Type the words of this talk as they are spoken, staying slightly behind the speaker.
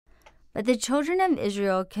But the children of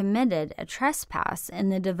Israel committed a trespass in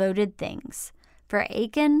the devoted things, for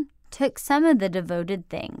Achan took some of the devoted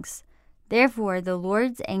things. Therefore the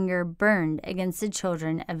Lord's anger burned against the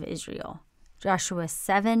children of Israel. Joshua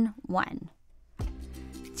 7:1.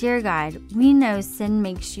 Dear God, we know sin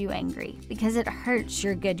makes you angry because it hurts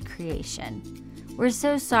your good creation. We're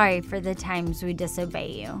so sorry for the times we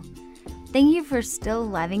disobey you. Thank you for still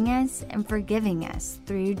loving us and forgiving us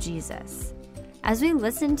through Jesus. As we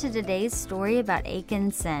listen to today's story about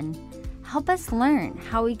Achan's sin, help us learn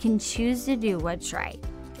how we can choose to do what's right,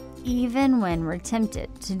 even when we're tempted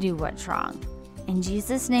to do what's wrong. In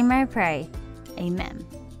Jesus' name I pray, amen.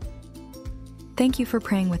 Thank you for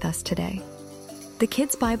praying with us today. The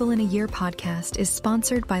Kids Bible in a Year podcast is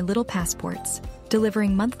sponsored by Little Passports,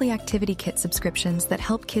 delivering monthly activity kit subscriptions that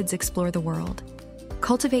help kids explore the world,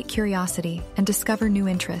 cultivate curiosity, and discover new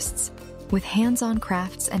interests, with hands-on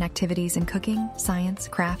crafts and activities in cooking, science,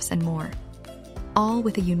 crafts, and more, all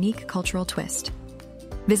with a unique cultural twist.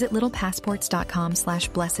 Visit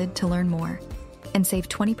littlepassports.com/blessed to learn more and save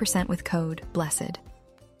 20% with code BLESSED.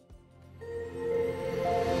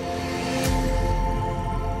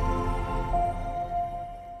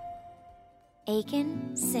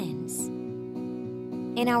 Achan sins.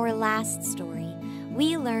 In our last story,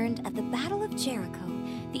 we learned at the Battle of Jericho,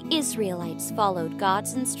 the Israelites followed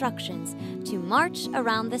God's instructions to march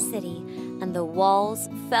around the city, and the walls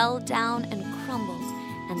fell down and crumbled,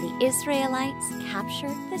 and the Israelites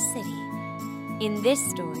captured the city. In this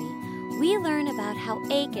story, we learn about how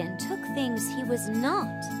Achan took things he was not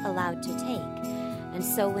allowed to take, and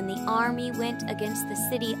so when the army went against the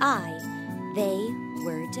city Ai, they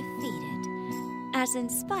were defeated, as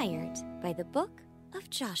inspired by the book of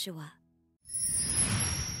Joshua.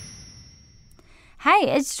 Hi,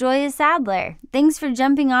 it's Julia Sadler. Thanks for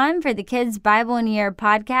jumping on for the Kids Bible in a Year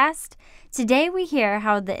podcast. Today we hear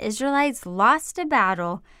how the Israelites lost a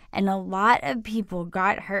battle and a lot of people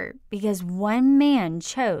got hurt because one man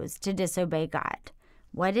chose to disobey God.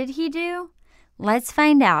 What did he do? Let's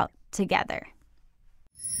find out together.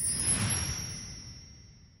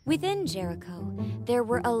 Within Jericho, there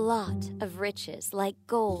were a lot of riches like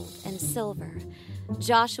gold and silver.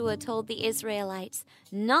 Joshua told the Israelites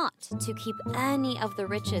not to keep any of the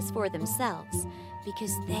riches for themselves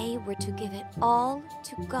because they were to give it all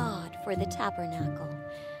to God for the tabernacle.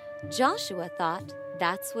 Joshua thought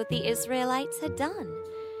that's what the Israelites had done.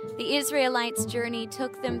 The Israelites' journey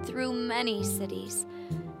took them through many cities.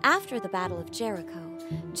 After the Battle of Jericho,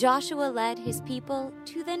 Joshua led his people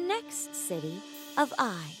to the next city of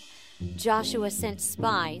Ai. Joshua sent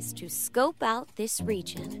spies to scope out this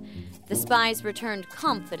region. The spies returned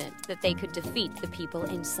confident that they could defeat the people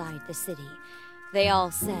inside the city. They all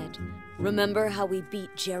said, "Remember how we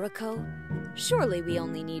beat Jericho? Surely we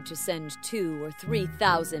only need to send 2,000 or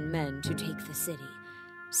 3,000 men to take the city."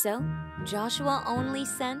 So Joshua only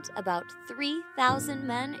sent about 3,000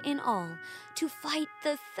 men in all to fight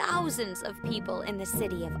the thousands of people in the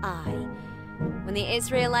city of Ai. When the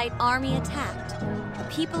Israelite army attacked, the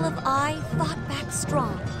people of Ai fought back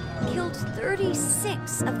strong, killed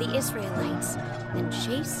 36 of the Israelites, and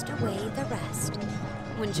chased away the rest.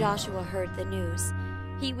 When Joshua heard the news,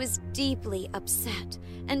 he was deeply upset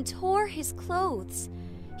and tore his clothes.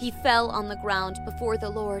 He fell on the ground before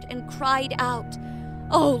the Lord and cried out,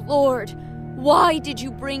 "Oh Lord, why did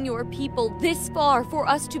you bring your people this far for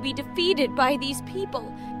us to be defeated by these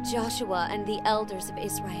people?" Joshua and the elders of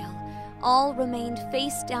Israel all remained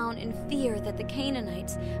face down in fear that the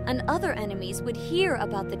Canaanites and other enemies would hear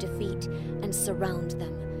about the defeat and surround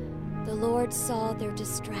them. The Lord saw their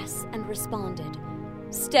distress and responded,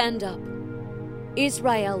 "Stand up.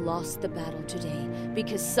 Israel lost the battle today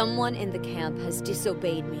because someone in the camp has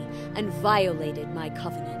disobeyed me and violated my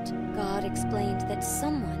covenant." God explained that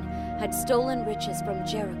someone had stolen riches from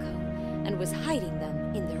Jericho and was hiding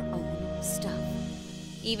them in their own stuff.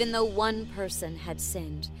 Even though one person had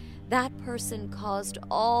sinned, that person caused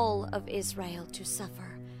all of Israel to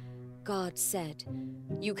suffer. God said,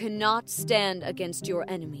 "You cannot stand against your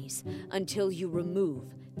enemies until you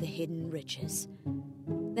remove the hidden riches."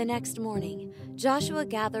 The next morning, Joshua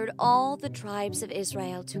gathered all the tribes of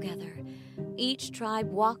Israel together. Each tribe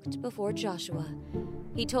walked before Joshua.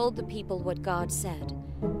 He told the people what God said,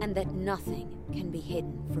 and that nothing can be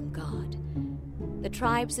hidden from God. The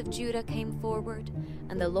tribes of Judah came forward,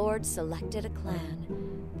 and the Lord selected a clan.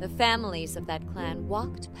 The families of that clan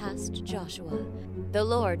walked past Joshua. The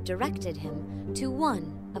Lord directed him to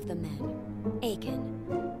one of the men,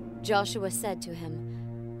 Achan. Joshua said to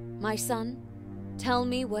him, "My son, tell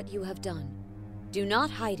me what you have done. Do not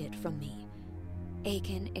hide it from me."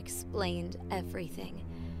 Achan explained everything.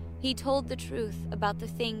 He told the truth about the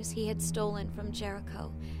things he had stolen from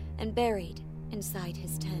Jericho and buried inside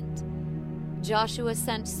his tent. Joshua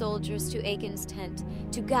sent soldiers to Achan's tent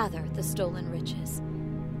to gather the stolen riches.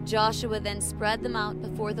 Joshua then spread them out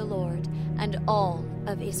before the Lord and all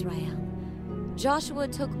of Israel. Joshua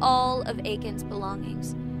took all of Achan's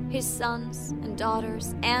belongings, his sons and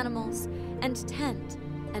daughters, animals, and tent,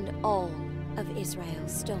 and all of Israel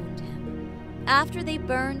stoned him. After they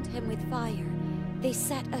burned him with fire, they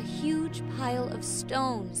set a huge pile of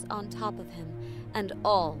stones on top of him and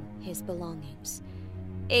all his belongings.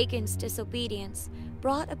 Achan's disobedience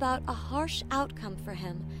brought about a harsh outcome for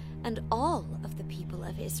him and all of the people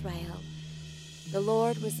of Israel. The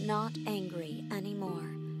Lord was not angry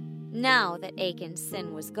anymore. Now that Achan's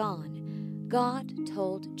sin was gone, God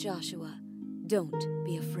told Joshua, "Don't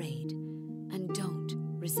be afraid and don't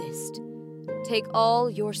resist. Take all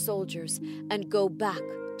your soldiers and go back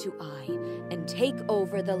to Ai and take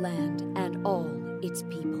over the land and all its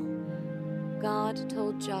people." God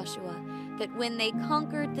told Joshua that when they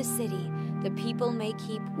conquered the city, the people may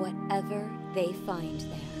keep whatever they find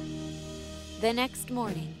there. The next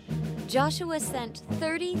morning, Joshua sent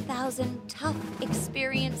 30,000 tough,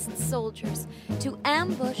 experienced soldiers to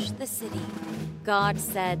ambush the city. God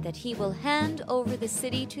said that he will hand over the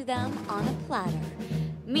city to them on a platter,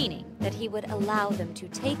 meaning that he would allow them to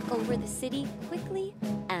take over the city quickly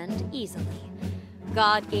and easily.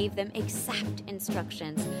 God gave them exact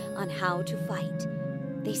instructions on how to fight.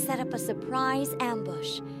 They set up a surprise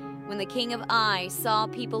ambush. When the king of Ai saw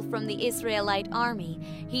people from the Israelite army,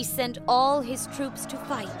 he sent all his troops to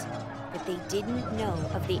fight, but they didn't know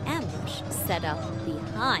of the ambush set up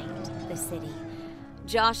behind the city.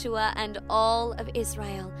 Joshua and all of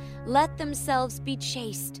Israel let themselves be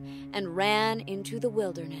chased and ran into the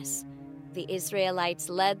wilderness. The Israelites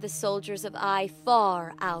led the soldiers of Ai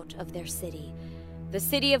far out of their city. The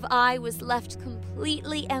city of Ai was left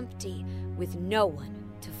completely empty, with no one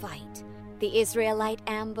to fight. The Israelite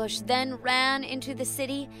ambush then ran into the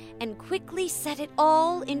city and quickly set it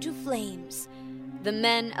all into flames. The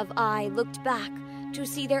men of Ai looked back to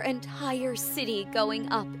see their entire city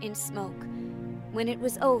going up in smoke. When it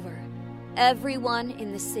was over, everyone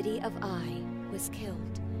in the city of Ai was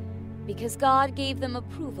killed. Because God gave them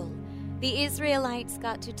approval, the Israelites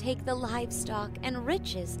got to take the livestock and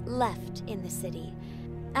riches left in the city.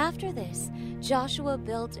 After this, Joshua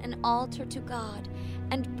built an altar to God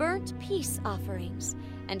and burnt peace offerings,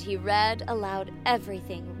 and he read aloud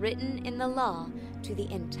everything written in the law to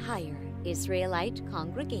the entire Israelite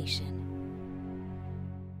congregation.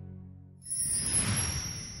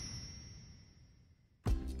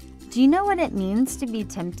 Do you know what it means to be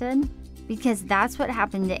tempted? Because that's what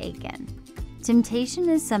happened to Achan. Temptation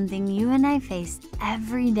is something you and I face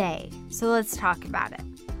every day, so let's talk about it.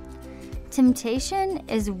 Temptation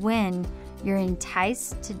is when you're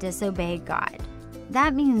enticed to disobey God.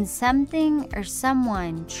 That means something or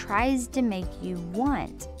someone tries to make you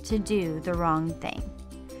want to do the wrong thing.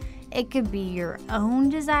 It could be your own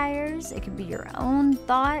desires, it could be your own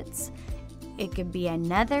thoughts, it could be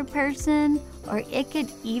another person, or it could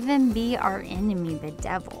even be our enemy, the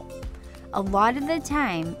devil. A lot of the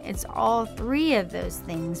time, it's all three of those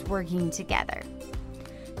things working together.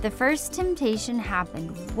 The first temptation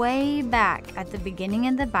happened way back at the beginning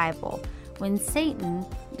of the Bible when Satan,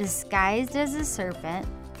 disguised as a serpent,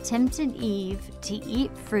 tempted Eve to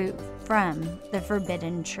eat fruit from the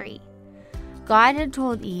forbidden tree. God had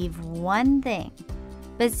told Eve one thing,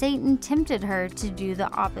 but Satan tempted her to do the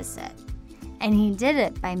opposite, and he did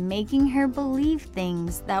it by making her believe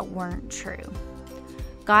things that weren't true.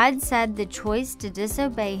 God said the choice to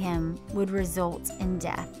disobey him would result in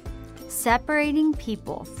death, separating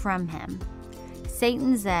people from him.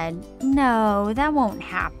 Satan said, "No, that won't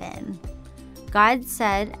happen." God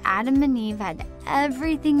said Adam and Eve had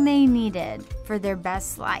everything they needed for their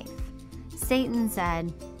best life. Satan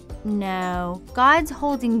said, "No, God's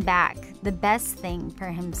holding back the best thing for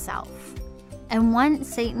himself." And once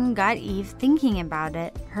Satan got Eve thinking about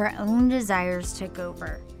it, her own desires took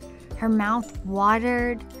over. Her mouth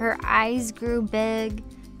watered, her eyes grew big,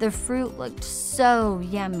 the fruit looked so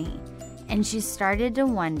yummy, and she started to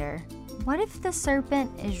wonder, what if the serpent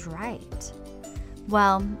is right?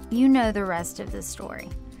 Well, you know the rest of the story.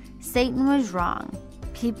 Satan was wrong,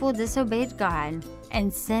 people disobeyed God,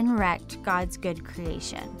 and sin wrecked God's good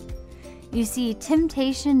creation. You see,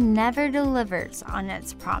 temptation never delivers on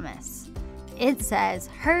its promise. It says,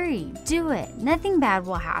 hurry, do it, nothing bad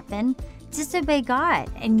will happen. Disobey God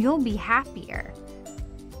and you'll be happier.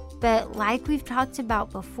 But like we've talked about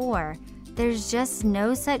before, there's just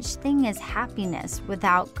no such thing as happiness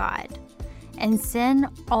without God. And sin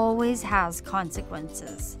always has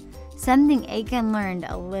consequences. something Achan learned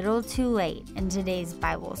a little too late in today's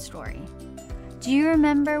Bible story. Do you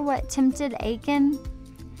remember what tempted Achan?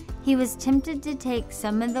 He was tempted to take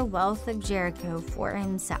some of the wealth of Jericho for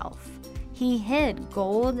himself. He hid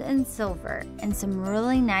gold and silver and some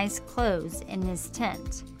really nice clothes in his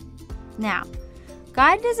tent. Now,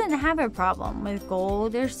 God doesn't have a problem with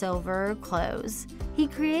gold or silver or clothes. He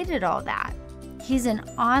created all that. He's an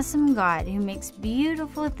awesome God who makes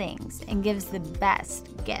beautiful things and gives the best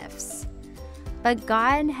gifts. But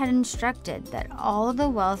God had instructed that all the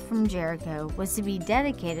wealth from Jericho was to be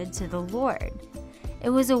dedicated to the Lord. It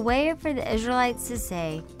was a way for the Israelites to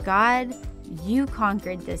say, God, you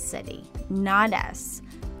conquered this city, not us.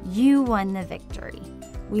 You won the victory.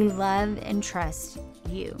 We love and trust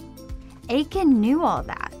you. Achan knew all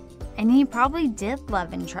that, and he probably did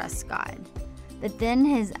love and trust God. But then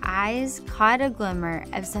his eyes caught a glimmer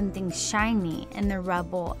of something shiny in the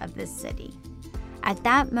rubble of the city. At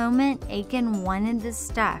that moment, Achan wanted the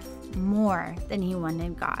stuff more than he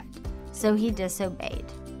wanted God, so he disobeyed.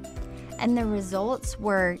 And the results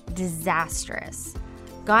were disastrous.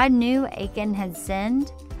 God knew Achan had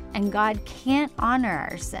sinned, and God can't honor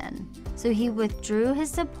our sin, so he withdrew his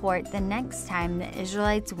support the next time the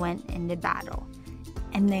Israelites went into battle.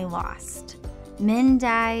 And they lost. Men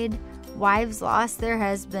died, wives lost their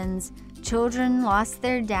husbands, children lost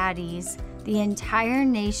their daddies. The entire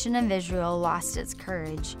nation of Israel lost its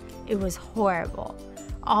courage. It was horrible,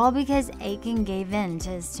 all because Achan gave in to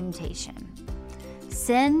his temptation.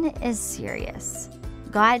 Sin is serious.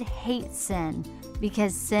 God hates sin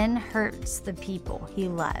because sin hurts the people he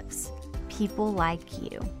loves, people like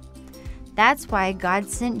you. That's why God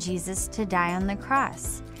sent Jesus to die on the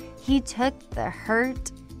cross. He took the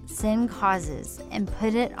hurt sin causes and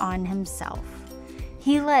put it on himself.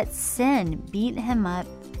 He let sin beat him up,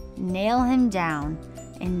 nail him down,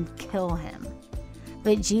 and kill him.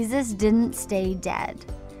 But Jesus didn't stay dead.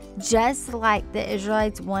 Just like the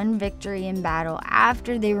Israelites won victory in battle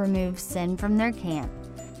after they removed sin from their camp,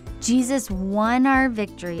 Jesus won our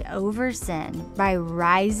victory over sin by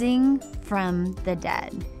rising from the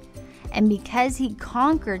dead. And because he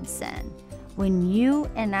conquered sin, when you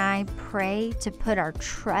and I pray to put our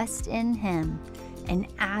trust in him and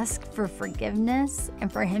ask for forgiveness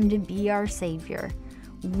and for him to be our Savior,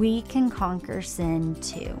 we can conquer sin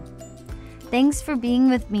too. Thanks for being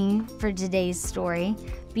with me for today's story.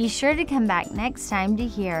 Be sure to come back next time to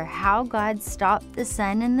hear how God stopped the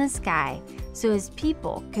sun in the sky so his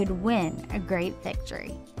people could win a great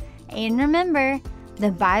victory. And remember,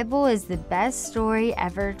 the Bible is the best story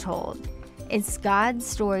ever told. It's God's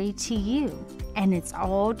story to you, and it's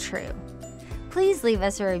all true. Please leave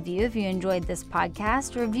us a review if you enjoyed this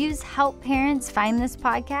podcast. Reviews help parents find this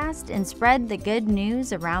podcast and spread the good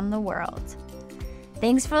news around the world.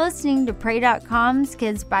 Thanks for listening to Pray.com's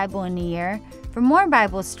Kids Bible in a Year. For more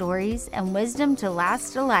Bible stories and wisdom to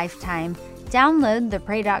last a lifetime, download the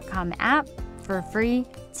Pray.com app for free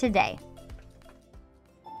today.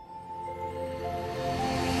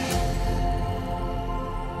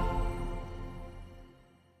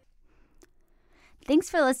 Thanks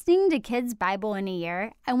for listening to Kids Bible in a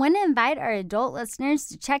Year. I want to invite our adult listeners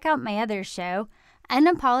to check out my other show,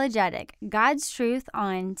 Unapologetic, God's Truth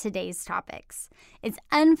on Today's Topics. It's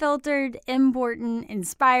unfiltered, important,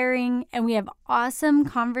 inspiring, and we have awesome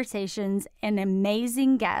conversations and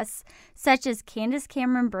amazing guests such as Candace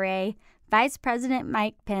Cameron Bray, Vice President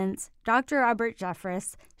Mike Pence, Dr. Robert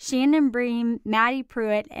Jeffress, Shannon Bream, Maddie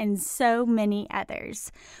Pruitt, and so many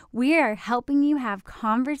others. We are helping you have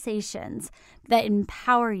conversations that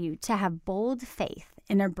empower you to have bold faith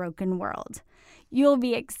in a broken world. You'll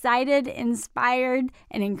be excited, inspired,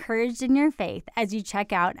 and encouraged in your faith as you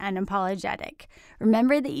check out Unapologetic.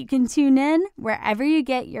 Remember that you can tune in wherever you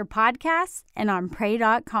get your podcasts and on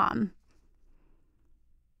Pray.com.